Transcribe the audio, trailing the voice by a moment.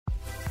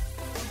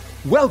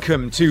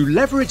Welcome to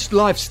Leveraged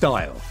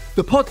Lifestyle,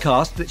 the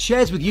podcast that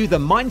shares with you the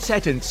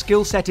mindset and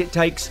skill set it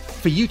takes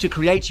for you to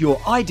create your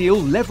ideal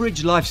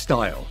leveraged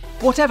lifestyle,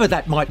 whatever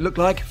that might look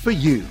like for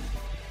you.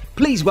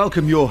 Please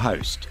welcome your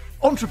host,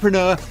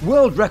 entrepreneur,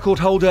 world record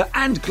holder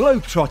and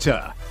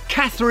globetrotter,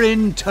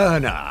 Catherine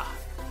Turner.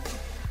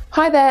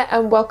 Hi there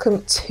and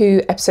welcome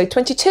to episode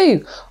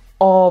 22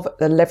 of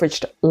the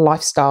Leveraged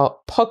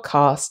Lifestyle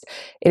podcast.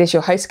 It is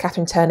your host,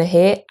 Catherine Turner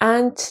here,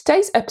 and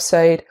today's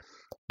episode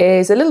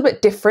is a little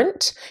bit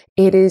different.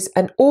 It is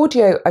an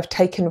audio I've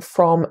taken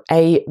from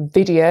a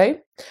video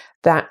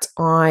that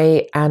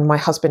I and my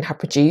husband have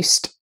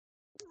produced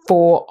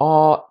for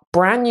our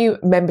brand new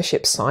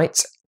membership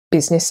site,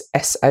 Business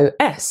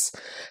SOS.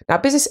 Now,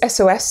 Business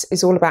SOS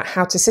is all about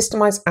how to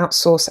systemize,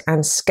 outsource,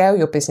 and scale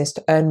your business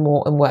to earn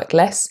more and work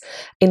less.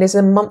 It is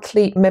a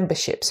monthly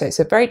membership, so it's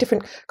a very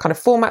different kind of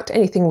format to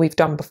anything we've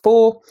done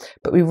before,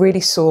 but we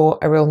really saw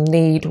a real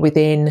need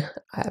within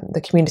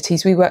the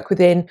communities we work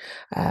within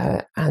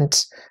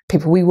and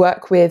people we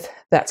work with,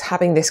 that's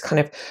having this kind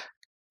of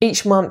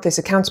each month, this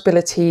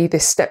accountability,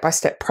 this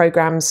step-by-step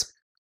programs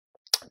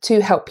to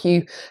help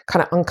you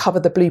kind of uncover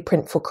the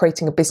blueprint for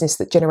creating a business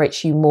that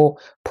generates you more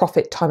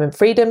profit, time and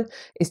freedom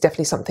is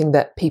definitely something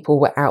that people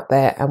were out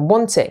there and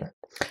wanting.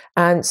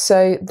 And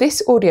so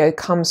this audio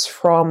comes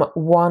from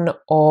one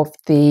of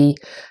the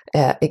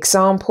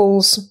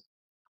examples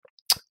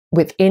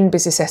within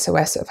Business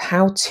SOS of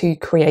how to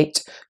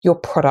create your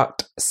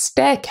product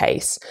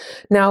staircase.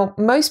 Now,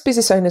 most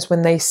business owners,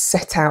 when they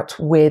set out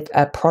with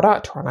a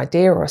product or an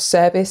idea or a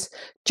service,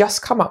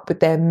 just come up with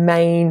their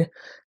main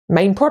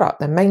product,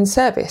 their main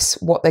service,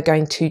 what they're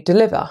going to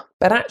deliver.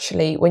 But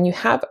actually, when you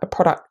have a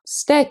product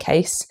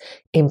staircase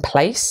in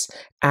place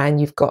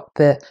and you've got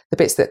the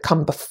bits that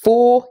come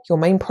before your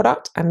main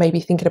product, and maybe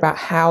thinking about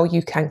how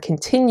you can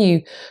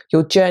continue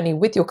your journey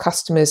with your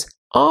customers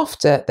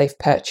after they've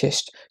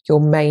purchased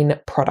your main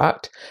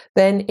product,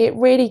 then it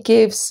really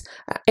gives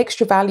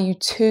extra value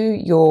to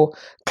your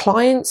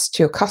clients,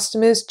 to your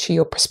customers, to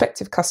your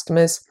prospective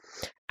customers,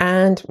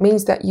 and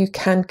means that you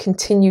can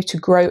continue to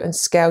grow and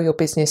scale your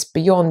business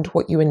beyond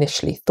what you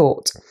initially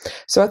thought.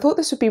 So I thought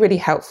this would be really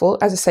helpful.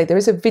 As I say, there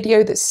is a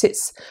video that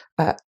sits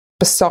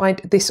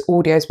beside this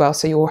audio as well,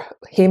 so you'll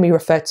hear me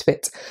refer to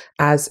it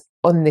as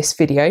on this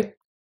video.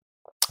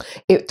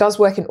 It does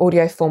work in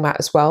audio format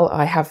as well.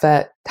 I have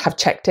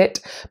checked it.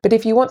 But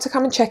if you want to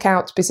come and check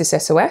out Business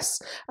SOS,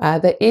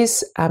 there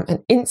is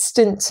an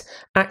instant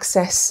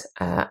access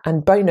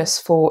and bonus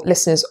for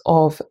listeners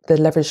of the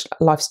Leveraged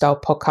Lifestyle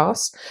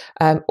podcast.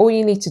 All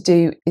you need to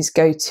do is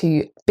go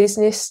to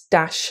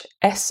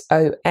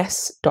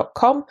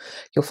business-sos.com.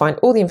 You'll find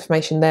all the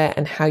information there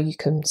and how you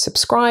can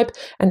subscribe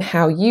and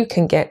how you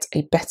can get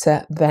a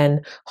better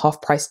than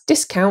half price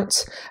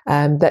discount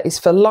that is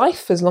for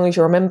life as long as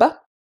you're a member.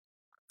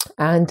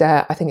 And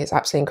I think it's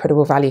absolutely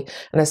incredible value.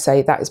 And as I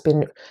say, that has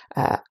been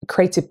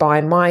created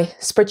by my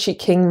spreadsheet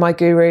king, my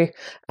guru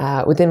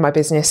within my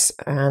business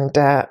and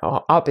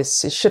our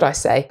businesses, should I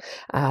say,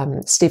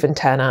 Stephen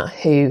Turner,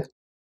 who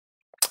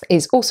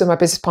is also my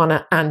business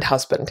partner and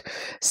husband.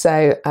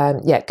 So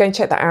go and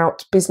check that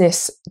out,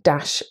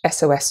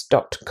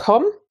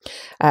 business-sos.com.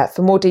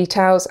 For more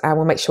details, and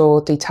we'll make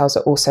sure details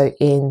are also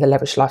in the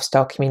Leveraged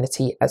Lifestyle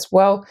community as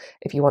well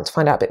if you want to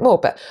find out a bit more.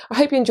 But I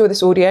hope you enjoy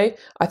this audio.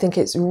 I think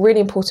it's really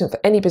important for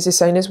any business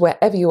owners,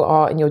 wherever you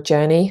are in your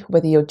journey,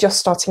 whether you're just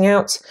starting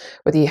out,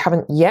 whether you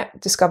haven't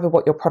yet discovered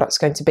what your product's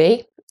going to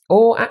be,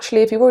 or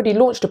actually if you've already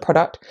launched a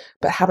product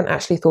but haven't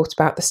actually thought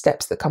about the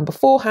steps that come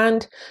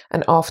beforehand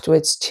and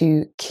afterwards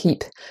to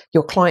keep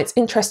your clients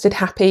interested,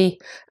 happy,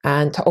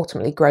 and to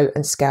ultimately grow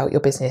and scale your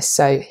business.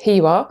 So here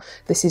you are.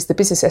 This is the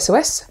Business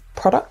SOS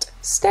product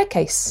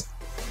staircase.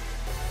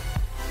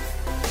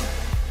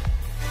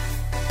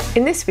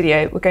 In this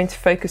video, we're going to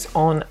focus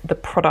on the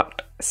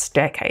product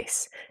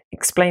staircase,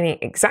 explaining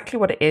exactly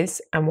what it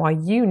is and why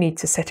you need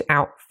to set it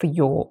out for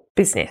your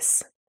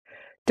business.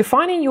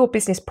 Defining your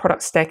business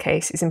product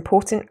staircase is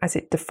important as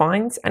it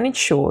defines and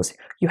ensures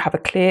you have a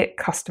clear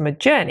customer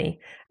journey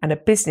and a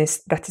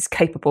business that is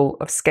capable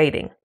of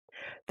scaling.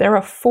 There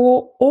are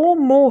 4 or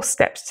more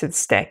steps to the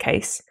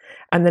staircase,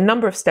 and the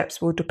number of steps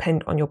will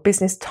depend on your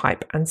business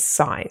type and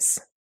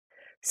size.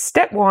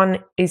 Step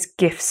 1 is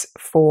gifts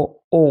for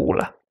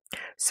all.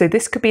 So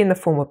this could be in the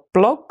form of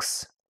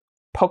blogs,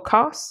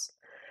 podcasts,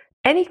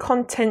 any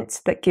content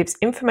that gives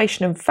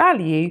information and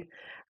value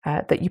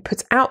that you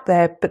put out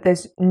there, but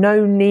there's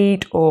no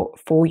need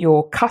for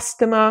your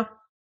customer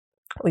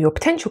or your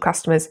potential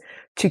customers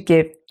to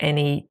give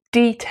any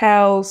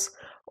details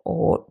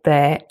or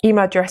their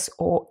email address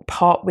or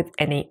part with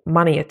any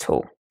money at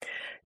all.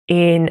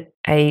 In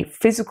a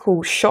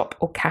physical shop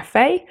or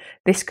cafe,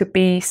 this could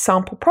be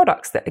sample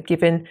products that are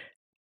given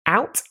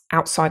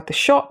outside the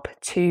shop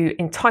to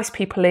entice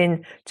people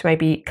in to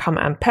maybe come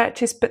and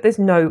purchase, but there's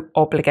no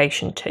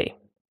obligation to.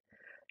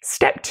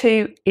 Step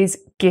 2 is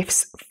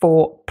gifts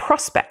for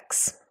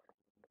prospects.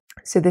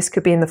 So this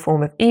could be in the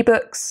form of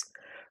ebooks,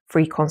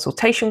 free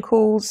consultation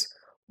calls,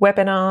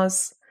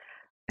 webinars,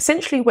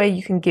 essentially where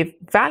you can give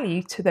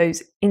value to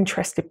those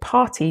interested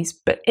parties,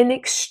 but in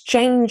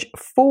exchange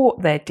for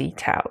their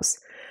details.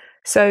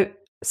 So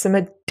some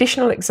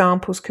additional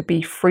examples could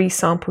be free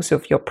samples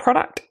of your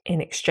product in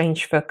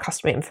exchange for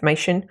customer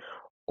information,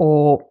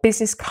 or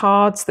business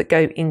cards that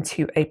go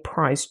into a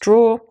prize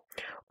draw,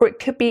 or it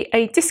could be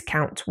a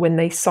discount when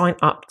they sign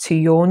up to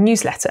your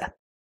newsletter.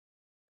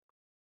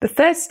 The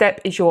third step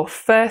is your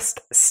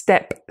first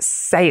step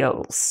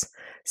sales.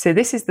 So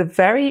this is the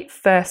very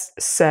first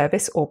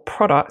service or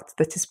product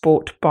that is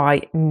bought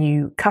by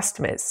new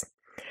customers.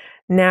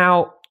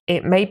 Now,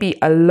 it may be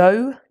a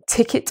low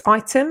ticket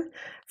item,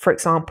 for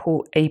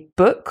example, a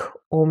book,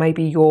 or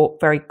maybe your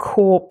very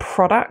core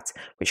product,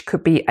 which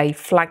could be a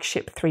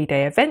flagship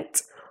 3-day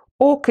event,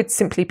 or could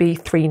simply be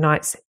 3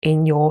 nights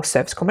in your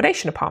service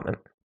accommodation apartment.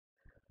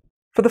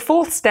 For the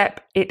fourth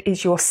step, it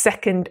is your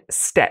second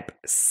step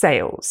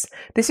sales.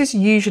 This is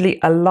usually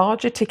a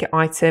larger ticket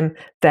item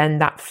than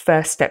that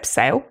first step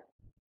sale,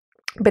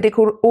 but it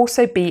could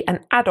also be an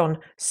add-on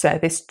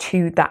service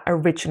to that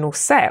original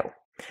sale.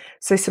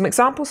 So some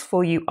examples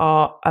for you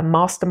are a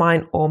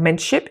mastermind or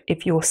mentorship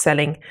if you're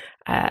selling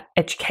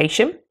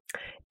education.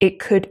 It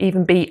could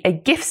even be a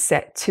gift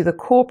set to the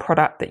core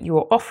product that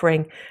you're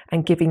offering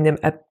and giving them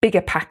a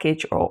bigger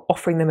package, or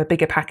offering them a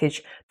bigger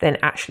package than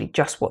actually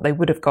just what they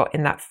would have got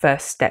in that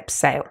first step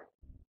sale.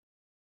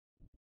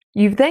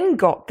 You've then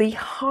got the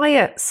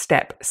higher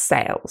step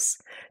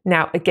sales.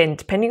 Now, again,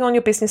 depending on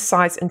your business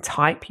size and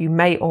type, you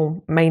may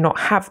or may not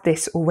have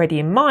this already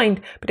in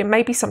mind, but it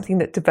may be something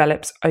that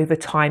develops over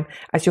time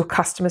as your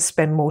customers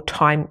spend more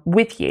time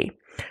with you.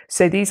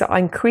 So these are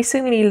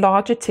increasingly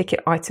larger ticket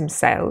item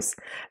sales.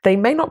 They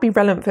may not be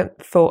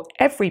relevant for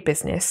every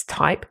business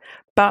type,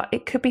 but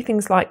it could be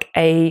things like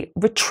a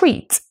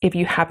retreat if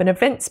you have an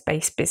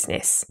events-based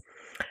business.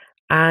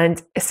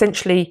 And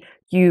essentially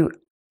you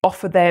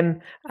offer them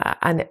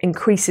and it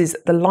increases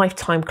the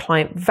lifetime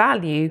client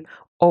value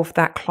of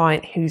that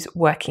client who's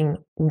working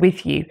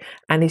with you,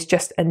 and is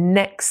just a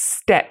next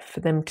step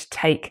for them to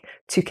take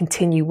to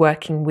continue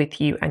working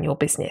with you and your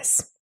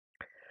business.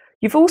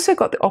 You've also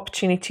got the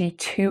opportunity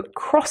to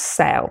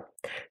cross-sell.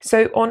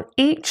 So on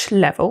each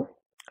level,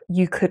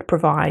 you could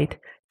provide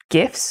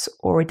gifts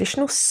or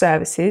additional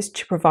services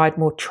to provide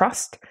more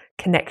trust,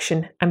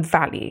 connection, and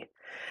value.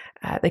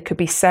 They could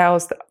be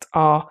sales that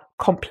are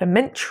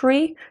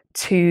complementary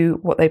to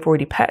what they've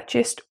already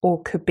purchased,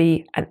 or could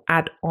be an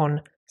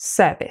add-on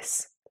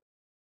service.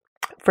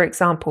 For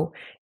example,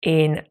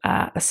 in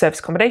a service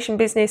accommodation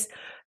business,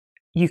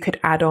 you could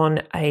add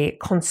on a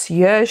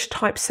concierge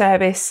type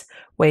service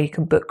where you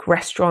can book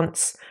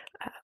restaurants,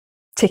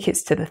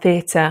 tickets to the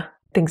theatre,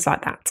 things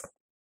like that.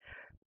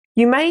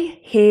 You may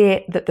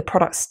hear that the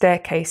product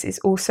staircase is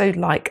also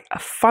like a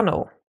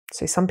funnel.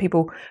 So some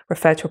people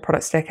refer to a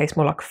product staircase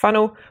more like a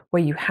funnel,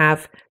 where you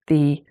have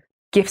the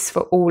gifts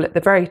for all at the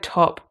very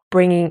top,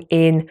 bringing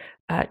in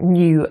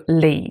new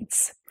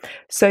leads.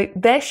 So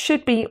there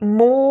should be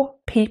more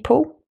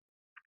people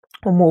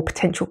or more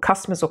potential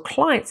customers or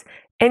clients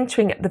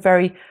entering at the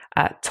very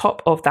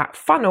top of that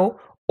funnel,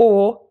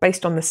 or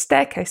based on the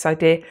staircase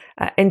idea,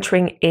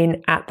 entering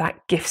in at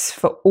that gifts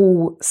for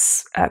all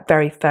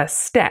very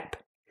first step.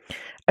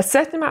 A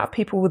certain amount of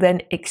people will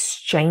then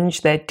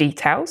exchange their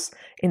details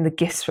in the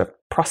gifts for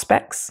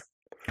prospects.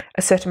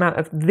 A certain amount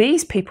of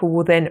these people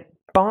will then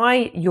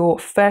buy your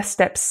first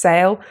step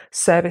sale,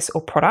 service,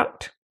 or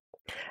product.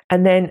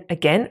 And then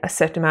again, a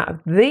certain amount of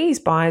these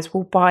buyers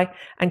will buy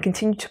and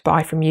continue to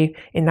buy from you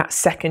in that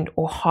second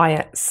or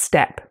higher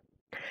step.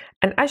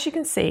 And as you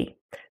can see,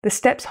 the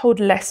steps hold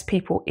less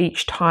people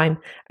each time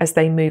as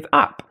they move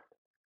up.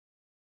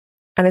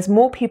 And as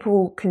more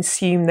people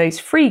consume those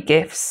free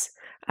gifts,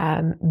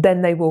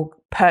 then they will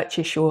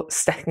purchase your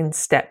second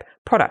step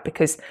product,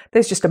 because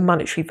there's just a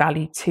monetary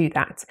value to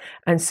that.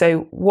 And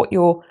so what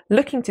you're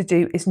looking to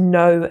do is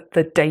know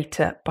the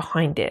data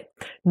behind it.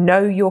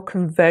 Know your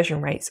conversion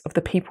rates of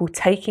the people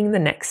taking the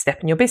next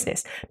step in your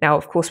business. Now,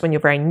 of course, when you're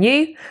very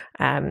new,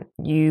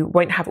 you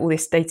won't have all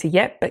this data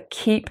yet, but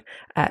keep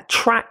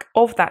track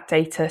of that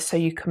data so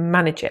you can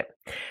manage it.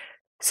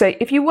 So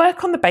if you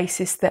work on the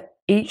basis that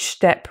each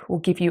step will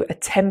give you a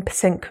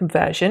 10%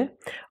 conversion,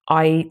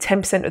 i.e.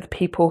 10% of the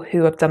people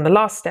who have done the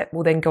last step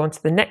will then go on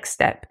to the next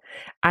step,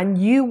 and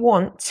you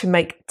want to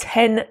make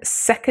 10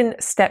 second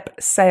step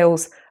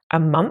sales a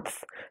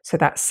month, so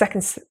that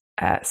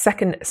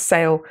second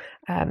sale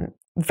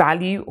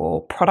value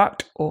or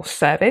product or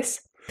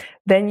service,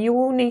 then you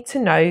will need to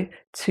know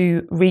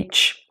to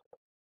reach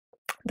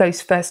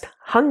those first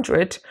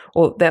 100,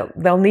 or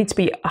there'll need to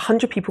be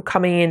 100 people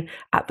coming in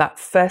at that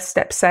first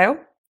step sale,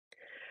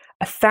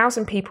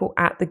 1,000 people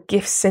at the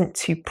gifts sent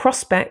to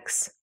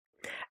prospects,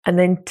 and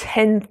then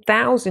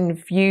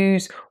 10,000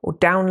 views or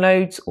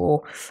downloads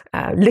or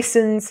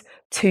listens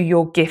to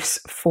your gifts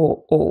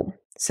for all.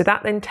 So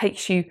that then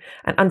takes you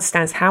and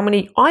understands how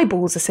many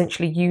eyeballs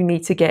essentially you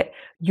need to get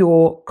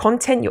your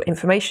content, your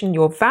information,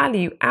 your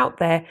value out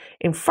there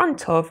in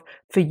front of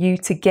for you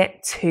to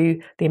get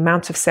to the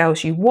amount of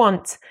sales you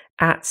want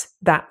at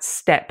that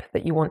step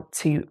that you want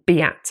to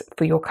be at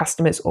for your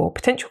customers or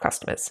potential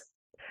customers.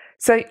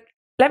 So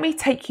let me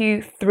take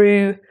you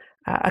through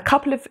a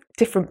couple of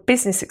different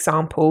business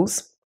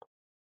examples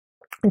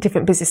and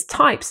different business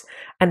types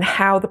and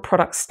how the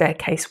product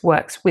staircase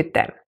works with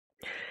them.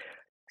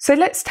 So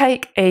let's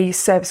take a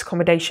service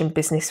accommodation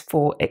business,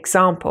 for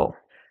example.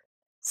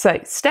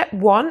 So step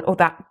one, or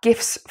that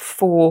gifts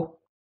for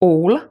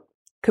all,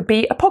 could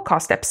be a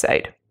podcast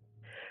episode.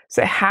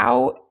 So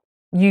how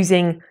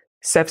using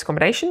service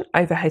accommodation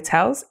over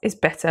hotels is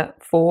better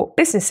for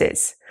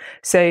businesses.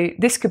 So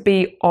this could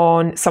be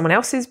on someone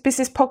else's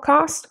business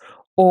podcast,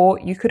 or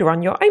you could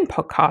run your own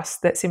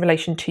podcast that's in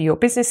relation to your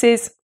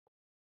businesses.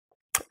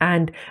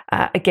 And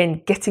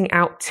again, getting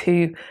out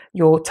to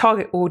your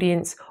target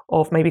audience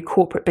of maybe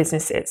corporate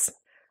businesses.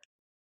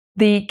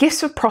 The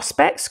gifts for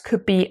prospects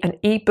could be an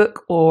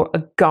ebook or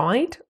a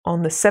guide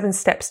on the 7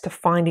 steps to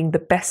finding the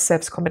best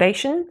service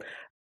accommodation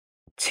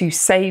to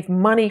save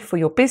money for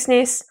your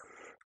business,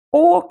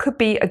 or could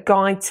be a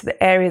guide to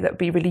the area that would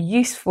be really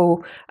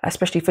useful,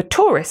 especially for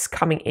tourists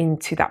coming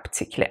into that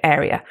particular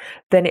area.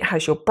 Then it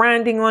has your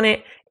branding on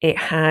it. It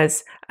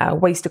has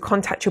ways to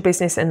contact your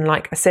business. And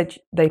like I said,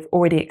 they've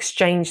already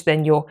exchanged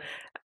then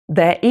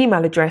their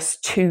email address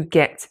to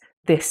get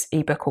this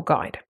ebook or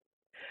guide.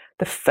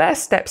 The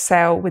first step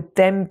sale would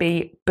then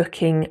be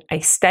booking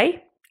a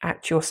stay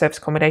at your service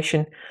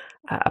accommodation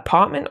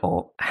apartment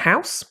or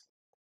house.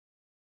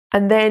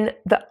 And then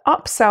the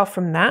upsell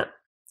from that,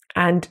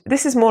 and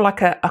this is more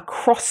like a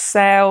cross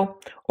sale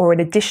or an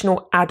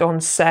additional add-on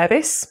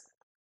service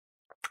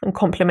and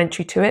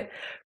complementary to it,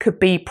 could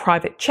be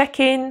private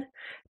check-in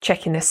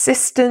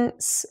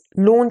assistance,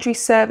 laundry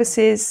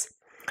services,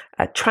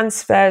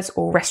 transfers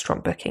or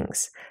restaurant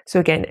bookings. So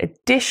again,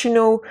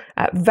 additional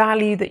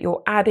value that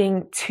you're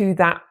adding to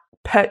that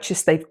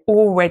purchase they've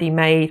already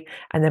made,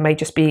 and there may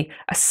just be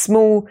a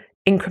small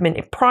increment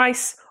in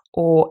price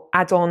or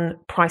add-on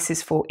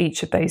prices for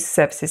each of those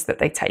services that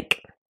they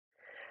take.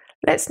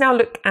 Let's now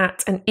look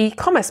at an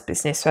e-commerce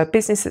business, so a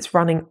business that's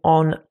running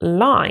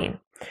online.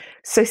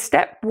 So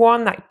step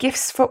one, that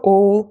gifts for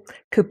all,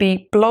 could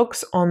be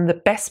blogs on the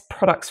best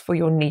products for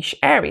your niche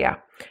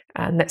area.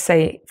 And let's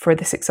say, for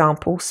this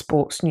example,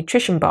 sports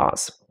nutrition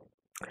bars.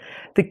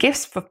 The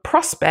gifts for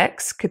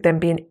prospects could then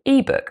be an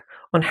ebook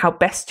on how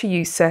best to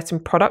use certain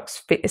products,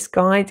 fitness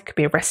guide, could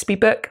be a recipe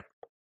book.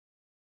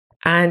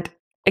 And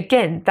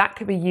again, that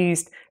could be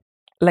used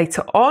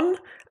later on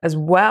as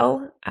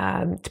well,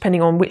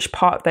 depending on which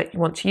part that you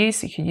want to use.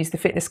 So you could use the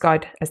fitness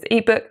guide as the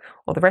ebook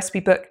or the recipe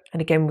book.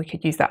 And again, we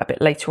could use that a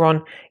bit later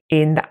on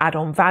in the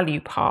add-on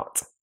value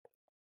part.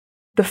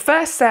 The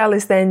first sale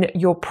is then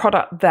your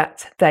product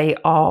that they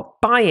are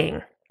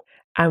buying.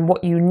 And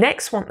what you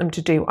next want them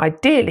to do,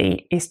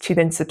 ideally, is to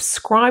then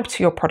subscribe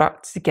to your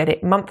product to get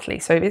it monthly.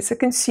 So if it's a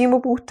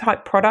consumable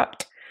type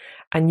product,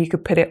 and you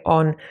could put it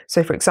on,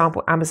 so for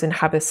example, Amazon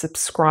have a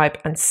subscribe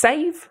and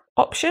save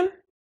option.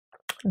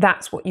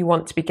 That's what you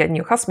want to be getting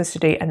your customers to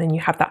do. And then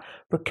you have that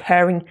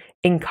recurring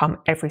income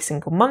every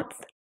single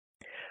month.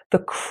 The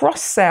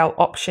cross-sale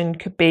option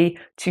could be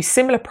to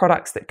similar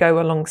products that go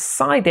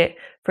alongside it,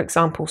 for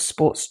example,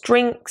 sports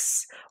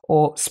drinks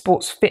or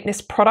sports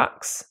fitness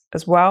products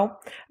as well,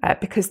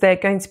 because they're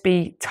going to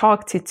be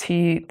targeted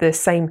to the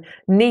same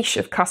niche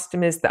of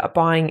customers that are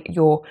buying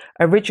your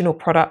original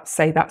product,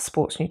 say that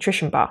sports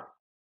nutrition bar.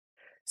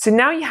 So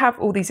now you have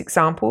all these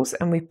examples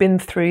and we've been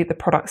through the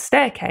product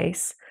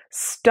staircase.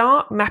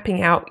 Start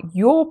mapping out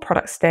your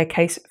product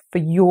staircase for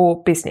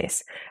your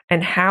business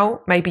and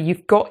how maybe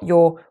you've got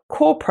your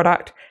core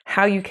product,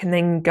 how you can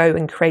then go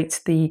and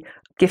create the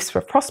gifts for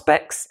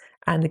prospects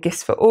and the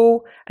gifts for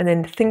all, and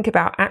then think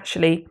about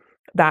actually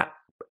that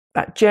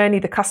journey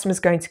the customer's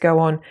going to go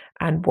on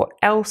and what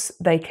else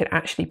they could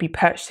actually be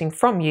purchasing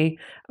from you,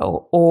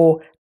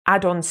 or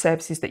add-on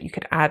services that you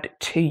could add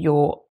to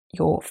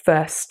your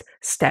first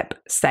step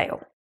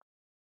sale.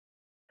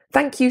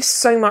 Thank you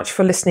so much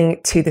for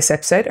listening to this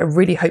episode. I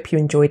really hope you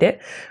enjoyed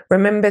it.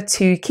 Remember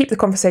to keep the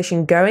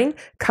conversation going.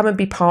 Come and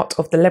be part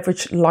of the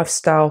Leveraged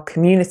Lifestyle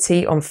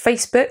community on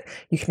Facebook.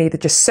 You can either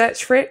just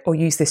search for it or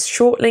use this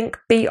short link,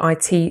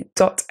 bit.ly/LLOCFB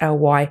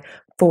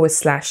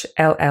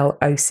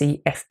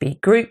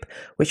group,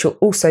 which you'll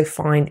also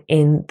find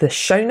in the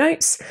show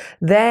notes.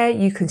 There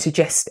you can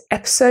suggest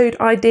episode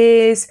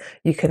ideas,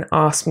 you can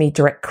ask me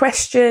direct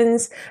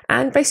questions,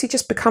 and basically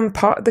just become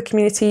part of the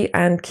community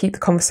and keep the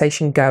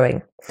conversation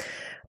going.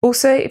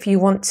 Also, if you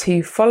want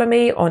to follow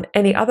me on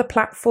any other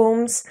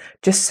platforms,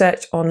 just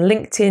search on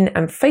LinkedIn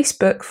and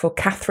Facebook for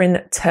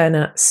Catherine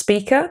Turner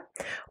Speaker.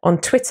 On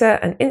Twitter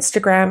and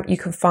Instagram, you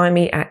can find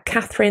me at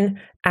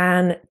Catherine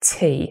Ann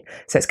T.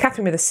 So it's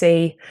Catherine with a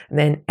C and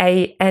then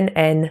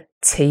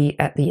ANNT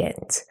at the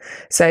end.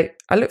 So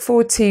I look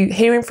forward to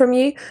hearing from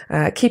you,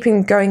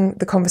 keeping going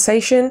the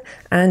conversation.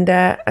 And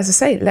as I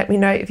say, let me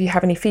know if you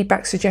have any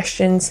feedback,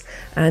 suggestions,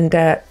 and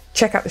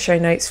check out the show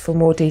notes for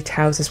more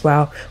details as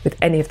well with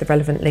any of the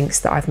relevant links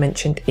that I've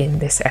mentioned in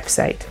this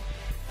episode.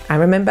 And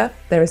remember,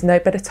 there is no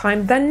better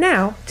time than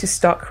now to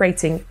start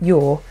creating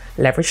your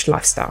leveraged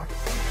lifestyle.